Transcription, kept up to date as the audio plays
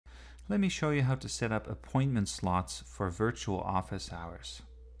let me show you how to set up appointment slots for virtual office hours.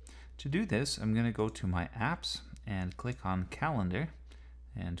 To do this, I'm going to go to my apps and click on Calendar,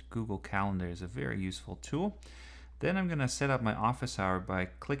 and Google Calendar is a very useful tool. Then I'm going to set up my office hour by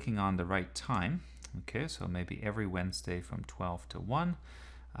clicking on the right time. Okay, so maybe every Wednesday from 12 to 1.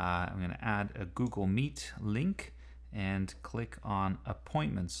 I'm going to add a Google Meet link and click on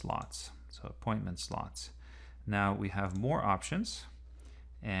appointment slots. So appointment slots. Now we have more options,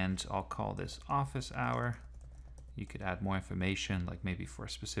 and I'll call this office hour. You could add more information, like maybe for a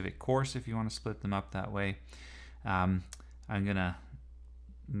specific course if you want to split them up that way. I'm going to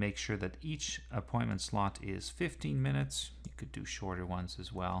make sure that each appointment slot is 15 minutes. You could do shorter ones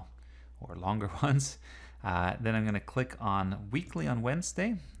as well, or longer ones. Then I'm going to click on weekly on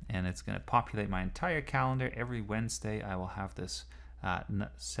Wednesday, and it's going to populate my entire calendar. Every Wednesday I will have this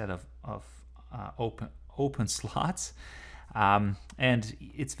set of open slots. And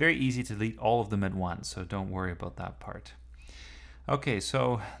it's very easy to delete all of them at once, so don't worry about that part. Okay,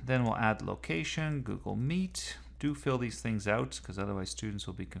 so then we'll add location, Google Meet. Do fill these things out, because otherwise students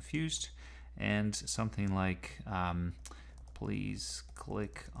will be confused. And something like, please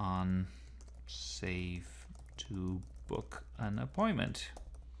click on save to book an appointment.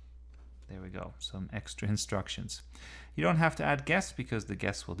 There we go, some extra instructions. You don't have to add guests, because the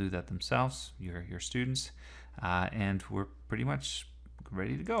guests will do that themselves, your students. And we're pretty much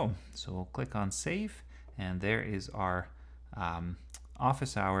ready to go. So we'll click on save, and there is our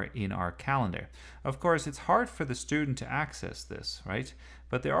office hour in our calendar. Of course, it's hard for the student to access this, right?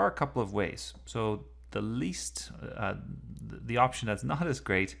 But there are a couple of ways. So the option that's not as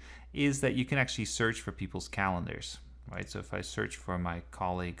great is that you can actually search for people's calendars, right? So if I search for my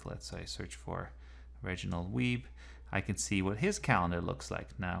colleague, let's say I search for Reginald Weeb, I can see what his calendar looks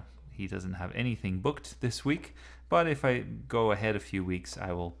like. Now, he doesn't have anything booked this week, but if I go ahead a few weeks,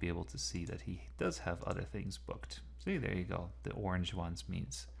 I will be able to see that he does have other things booked. See, there you go. The orange ones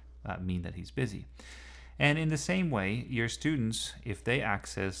mean that he's busy. And in the same way, your students, if they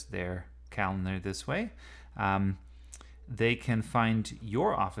access their calendar this way, they can find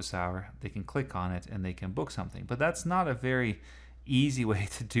your office hour, they can click on it, and they can book something. But that's not a very easy way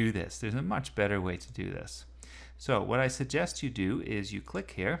to do this. There's a much better way to do this. So what I suggest you do is you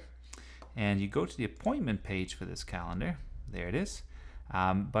click here, and you go to the appointment page for this calendar. There it is.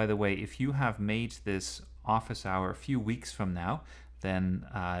 By the way, if you have made this office hour a few weeks from now, then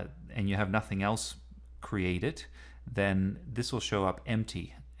and you have nothing else created, then this will show up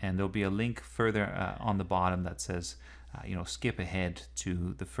empty, and there'll be a link further on the bottom that says skip ahead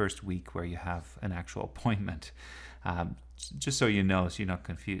to the first week where you have an actual appointment, just so you know, so you're not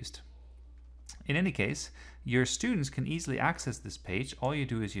confused. In any case, your students can easily access this page. All you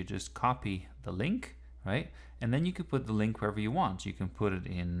do is you just copy the link, right? And then you can put the link wherever you want. You can put it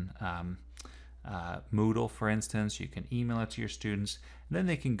in Moodle, for instance. You can email it to your students. And then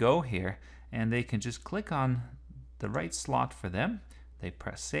they can go here and they can just click on the right slot for them. They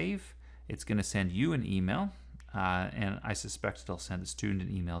press save. It's going to send you an email, and I suspect it'll send the student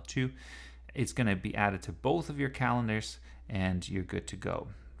an email too. It's going to be added to both of your calendars, and you're good to go.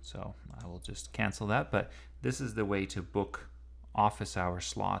 So I will just cancel that, but this is the way to book office hour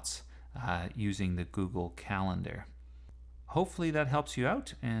slots using the Google Calendar. Hopefully that helps you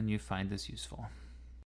out and you find this useful.